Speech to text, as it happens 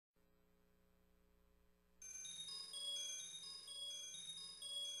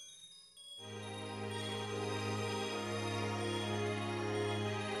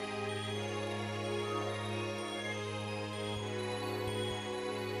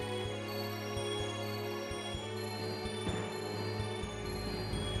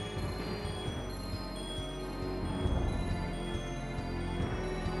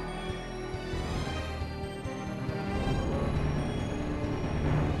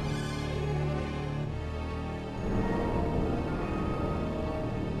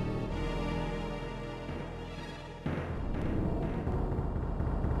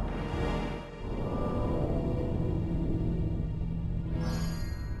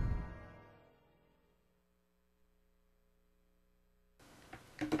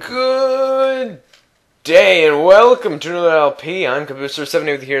Good day and welcome to another LP. I'm KoopaNinjaBros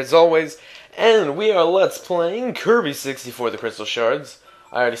with you here as always, and we are let's playing Kirby 64 the Crystal Shards.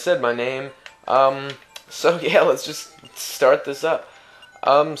 I already said my name. So yeah, let's just start this up.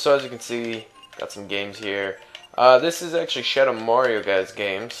 So as you can see, got some games here. This is actually Shadow Mario Guy's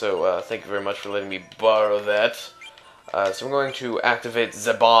game, so thank you very much for letting me borrow that. So I'm going to activate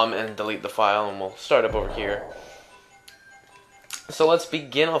the bomb and delete the file, and we'll start up over here. So let's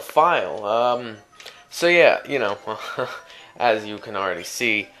begin a file. So yeah, you know, as you can already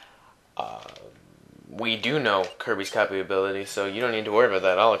see, we do know Kirby's copy ability, so you don't need to worry about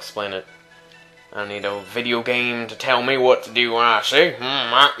that. I'll explain it. I don't need a video game to tell me what to do when I see.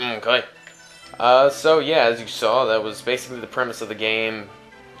 Okay. So yeah, as you saw, that was basically the premise of the game.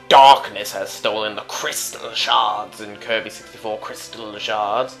 Darkness has stolen the Crystal Shards in Kirby 64 Crystal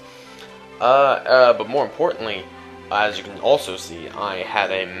Shards. But more importantly, as you can also see, I had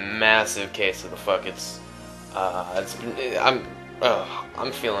a massive case of the fuckets. I'm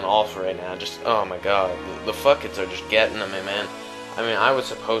feeling awful right now. Just, oh my god, the fuckets are just getting to me, man. I mean, I was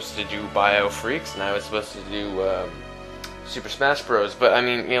supposed to do Bio Freaks, and I was supposed to do Super Smash Bros. But I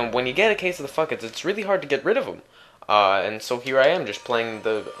mean, you know, when you get a case of the fuckets, it's really hard to get rid of them. And so here I am, just playing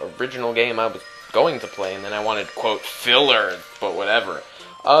the original game I was going to play, and then I wanted, quote, filler, but whatever.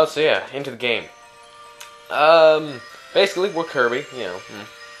 So yeah, into the game. Basically, we're Kirby, you know,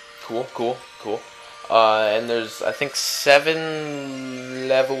 cool. And there's, I think, 7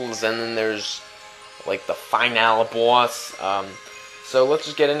 levels, and then there's, like, the final boss. So let's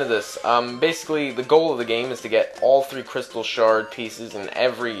just get into this. Basically, the goal of the game is to get all 3 Crystal Shard pieces in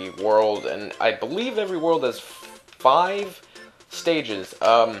every world, and I believe every world has 5 stages.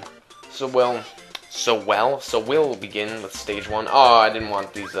 So we'll begin with stage 1. Oh, I didn't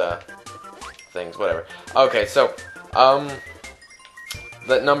want these, things, whatever. Okay, so,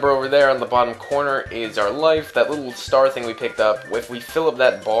 that number over there on the bottom corner is our life. That little star thing we picked up, if we fill up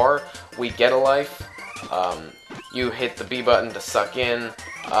that bar, we get a life. You hit the B button to suck in.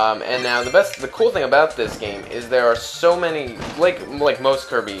 And now the cool thing about this game is there are so many, like most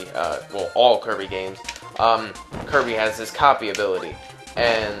Kirby, well, all Kirby games, Kirby has this copy ability.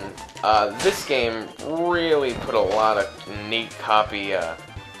 And, this game really put a lot of neat copy,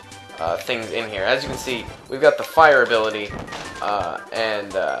 things in here. As you can see, we've got the fire ability,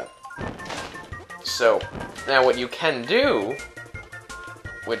 so now what you can do,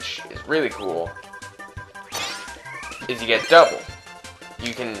 which is really cool, is you get double.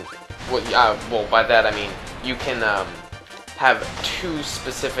 You can, well, by that I mean you can have 2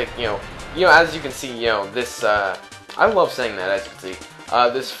 specific, you know, as you can see, you know, this, I love saying that, as you can see,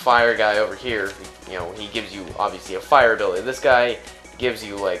 this fire guy over here, you know, he gives you obviously a fire ability. This guy gives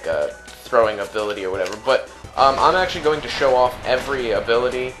you like a throwing ability or whatever, but I'm actually going to show off every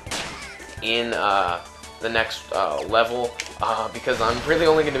ability in the next level, because I'm really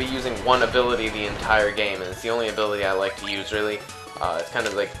only going to be using one ability the entire game, and it's the only ability I like to use, really. It's kind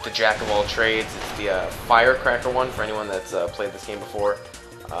of like the jack of all trades. It's the firecracker one for anyone that's played this game before.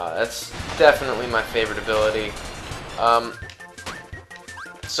 That's definitely my favorite ability.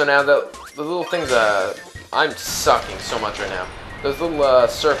 So now the little things, I'm sucking so much right now. Those little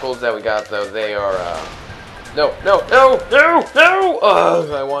circles that we got, though, they are, no! Ugh,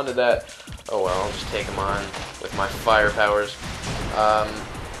 I wanted that. Oh well, I'll just take them on with my fire powers. I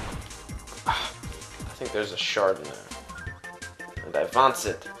think there's a shard in there. And I wants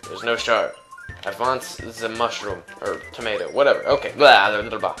it. There's no shard. I wants the mushroom, or tomato, whatever. Okay, blah, blah,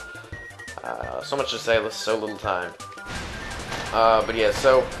 blah, blah. So much to say, so little time. But yeah,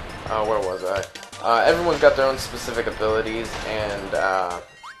 so, where was I? Everyone's got their own specific abilities, and,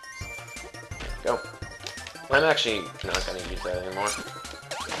 go. I'm actually not going to use that anymore.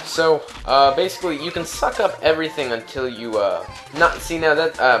 So, basically, you can suck up everything until you, see, now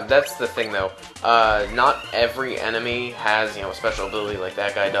that's the thing, though. Not every enemy has, you know, a special ability, like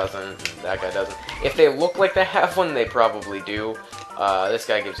that guy doesn't, and that guy doesn't. If they look like they have one, they probably do. This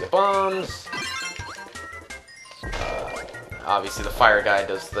guy gives you bombs. Obviously, the fire guy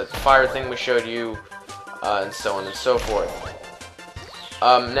does the fire thing we showed you, and so on and so forth.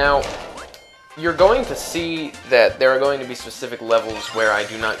 Now, you're going to see that there are going to be specific levels where I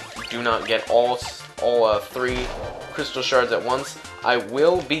do not get all 3 Crystal Shards at once. I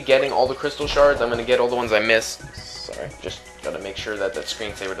will be getting all the Crystal Shards. I'm going to get all the ones I missed. Sorry, just got to make sure that that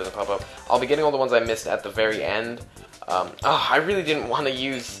screensaver doesn't pop up. I'll be getting all the ones I missed at the very end. I really didn't want to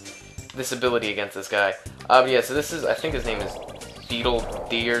use this ability against this guy. But yeah, so this is, I think his name is Beetle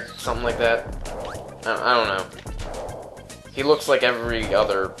D or something like that. I don't know. He looks like every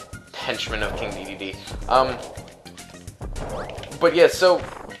other henchman of King DDD. But yeah, so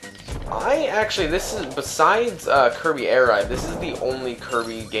This is, besides Kirby Air Ride, this is the only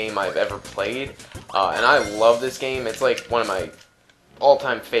Kirby game I've ever played, and I love this game. It's like one of my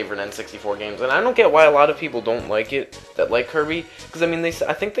all-time favorite N64 games, and I don't get why a lot of people don't like it, that like Kirby, because, I mean, I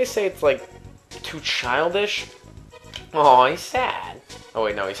think they say it's, like, too childish. Oh, he's sad. Oh,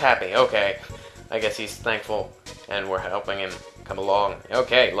 wait, no, he's happy. Okay. I guess he's thankful, and we're helping him come along.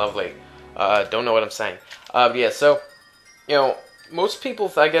 Okay, lovely. Don't know what I'm saying. Yeah, so, you know, most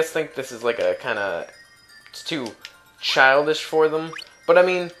people, I guess, think this is like a kind of, it's too childish for them. But, I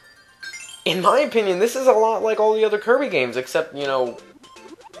mean, in my opinion, this is a lot like all the other Kirby games, except, you know,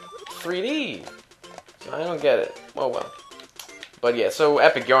 3D. I don't get it. Oh, well. But, yeah, so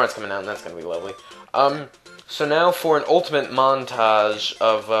Epic Yarn's coming out, and that's going to be lovely. So now for an ultimate montage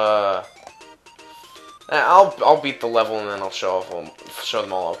of, I'll beat the level, and then I'll show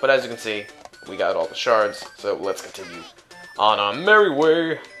them all off. But as you can see, we got all the shards, so let's continue on our merry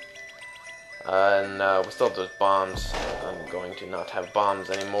way. And we still have those bombs. I'm going to not have bombs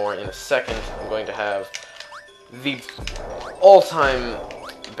anymore in a second. I'm going to have the all-time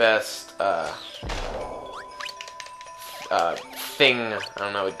best thing.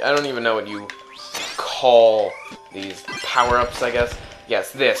 I don't even know what you call these power-ups, I guess.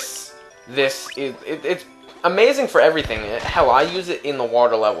 Yes, this is it's amazing for everything. Hell, I use it in the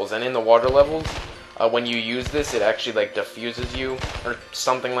water levels, and in the water levels, when you use this, it actually like diffuses you or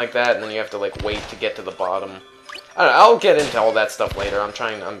something like that, and then you have to like wait to get to the bottom. I don't know, I'll get into all that stuff later.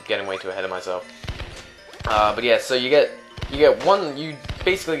 I'm getting way too ahead of myself. But yeah, so you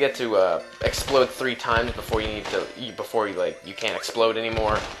basically get to explode 3 times before you can't explode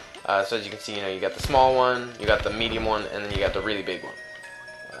anymore. So as you can see, you know, you got the small one, you got the medium one, and then you got the really big one.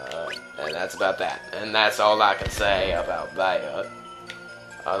 And that's about that. And that's all I can say about that.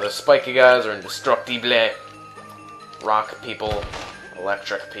 The spiky guys are indestructible. Rock people,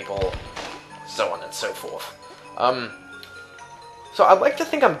 electric people, so on and so forth. So I'd like to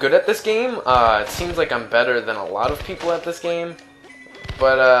think I'm good at this game. It seems like I'm better than a lot of people at this game.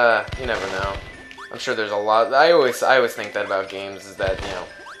 But, you never know. I'm sure there's a lot. I always think that about games, is that, you know,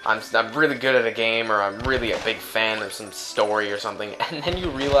 I'm really good at a game, or I'm really a big fan of some story or something, and then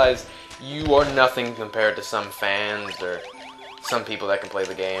you realize you are nothing compared to some fans or some people that can play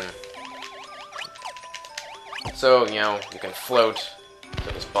the game. So, you know, you can float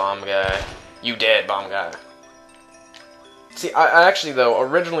to this bomb guy. You dead, bomb guy. See, I actually, though,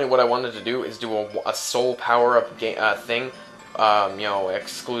 originally what I wanted to do is do a soul power-up thing, you know,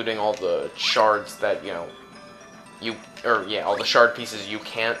 excluding all the shards that, you know, all the shard pieces you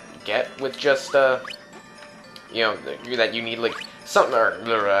can't get with just, you know, that you need, like, something,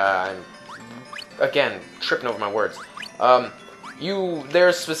 I'm, again, tripping over my words.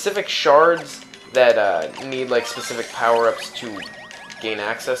 There's specific shards that, need, like, specific power-ups to gain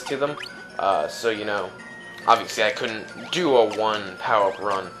access to them, so, you know, obviously I couldn't do a 1 power-up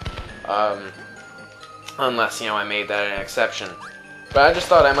run, unless, you know, I made that an exception. But I just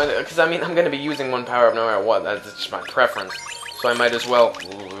thought I might, because I mean, I'm going to be using 1 power-up no matter what. That's just my preference. So I might as well,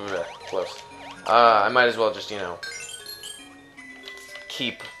 close. I might as well just, you know,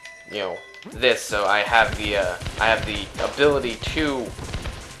 keep, you know, this. So I have the ability to,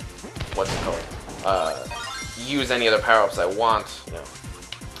 what's it called? Use any other power-ups I want. You know,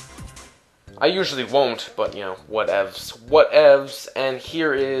 I usually won't, but you know, whatevs. And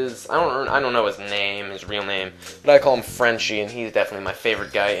here is, I don't know his name, his real name, but I call him Frenchie, and he's definitely my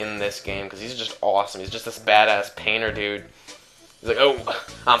favorite guy in this game because he's just awesome. He's just this badass painter dude. He's like, oh,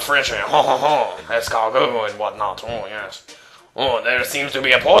 I'm Frenchie, ho ho ho, escargot and whatnot. Oh yes. Oh, there seems to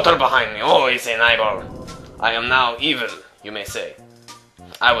be a portal behind me. Oh, it's an eyeball. I am now evil, you may say.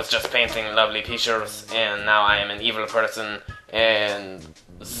 I was just painting lovely pictures, and now I am an evil person, and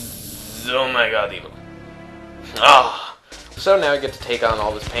oh my god, evil. Ah! So now I get to take on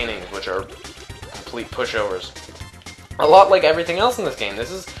all these paintings, which are complete pushovers. A lot like everything else in this game.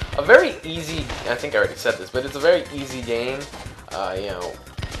 This is a very easy, I think I already said this, but it's a very easy game. You know,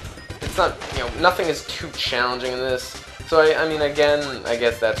 it's not, you know, nothing is too challenging in this. So, I mean, again, I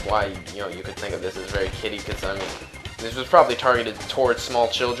guess that's why, you know, you could think of this as very kiddie, because, I mean, this was probably targeted towards small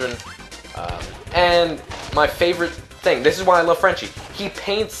children. And my favorite thing, this is why I love Frenchie. He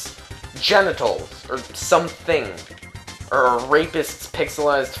paints genitals, or something, or a rapist's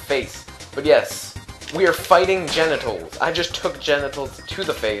pixelized face. But yes, we are fighting genitals. I just took genitals to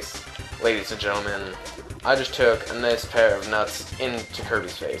the face, ladies and gentlemen. I just took a nice pair of nuts into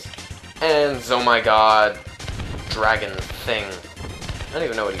Kirby's face. And, oh my god, dragon thing. I don't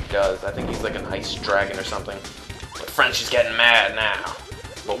even know what he does. I think he's like an ice dragon or something. But Frenchie's getting mad now.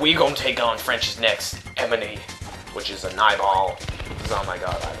 But we gonna take on Frenchie's next enemy, which is an eyeball. Oh my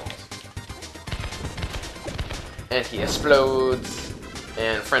god, eyeballs. and he explodes.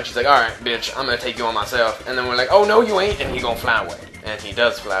 And Frenchie's like, alright, bitch, I'm gonna take you on myself. And then we're like, oh, no, you ain't, and he gonna fly away. And he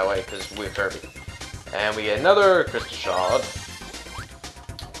does fly away, because we're Kirby. And we get another crystal shard.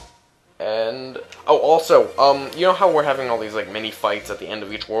 And, oh, also, you know how we're having all these, like, mini fights at the end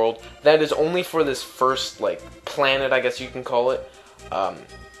of each world? That is only for this first, like, planet, I guess you can call it.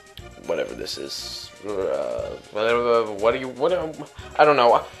 Whatever this is. I don't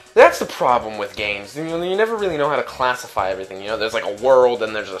know. That's the problem with games. You know, you never really know how to classify everything. You know, there's like a world,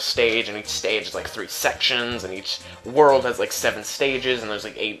 and there's a stage, and each stage is like 3 sections, and each world has like 7 stages, and there's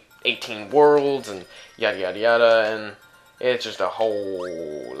like 18 worlds, and yada yada yada, and it's just a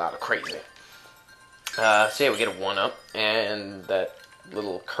whole lot of crazy. So yeah, we get a 1-up, and that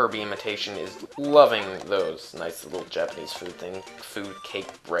little Kirby imitation is loving those nice little Japanese food, cake,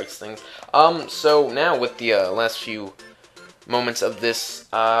 rice things. So now with the last few moments of this,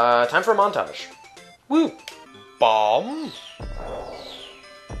 time for a montage. Woo! Bomb.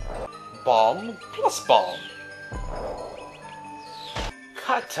 Bomb plus bomb.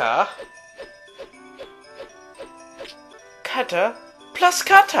 Kata. Kata plus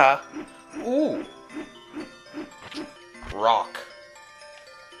kata. Ooh. Rock.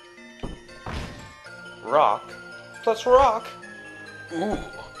 Rock plus rock. Ooh,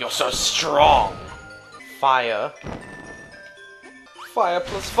 you're so strong. Fire. Fire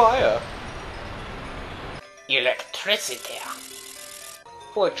plus fire. Electricity.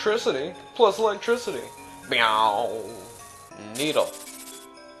 Electricity plus electricity. Meow. Needle.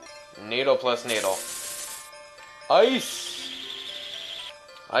 Needle plus needle. Ice.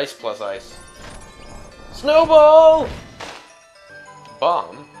 Ice plus ice. Snowball.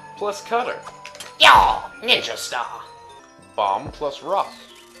 Bomb plus cutter. Yo, ninja star. Bomb plus rock.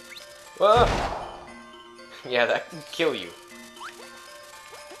 Yeah, that can kill you.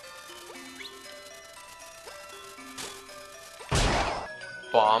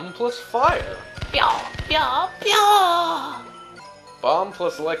 Bomb plus fire. Pya, pya, pya. Bomb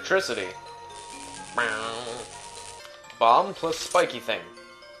plus electricity. Bomb plus spiky thing.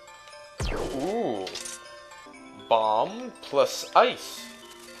 Ooh. Bomb plus ice.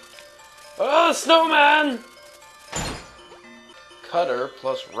 Oh, snowman! Cutter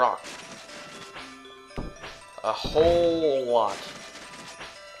plus rock. A whole lot.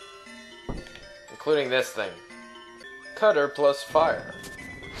 Including this thing. Cutter plus fire.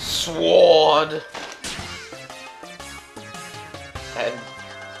 Sword! And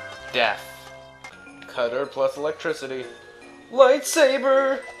death. Cutter plus electricity.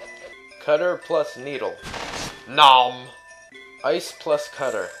 Lightsaber! Cutter plus needle. Nom! Ice plus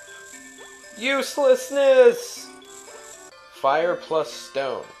cutter. Uselessness! Fire plus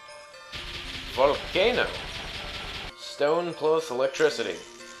stone. Volcano. Stone plus electricity.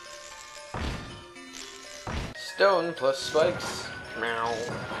 Stone plus spikes. Meow.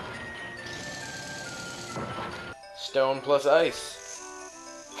 Stone plus ice.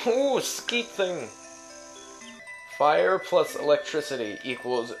 Ooh, skeet thing. Fire plus electricity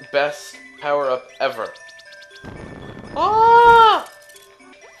equals best power-up ever. Ah!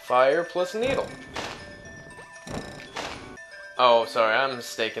 Fire plus needle. Oh, sorry, I'm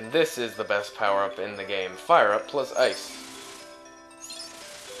mistaken. This is the best power-up in the game. Fire-up plus ice.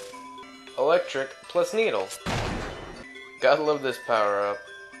 Electric plus needle. Gotta love this power-up.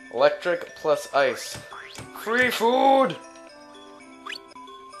 Electric plus ice. Free food!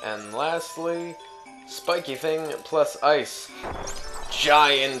 And lastly, spiky thing plus ice.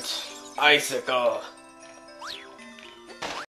 Giant icicle.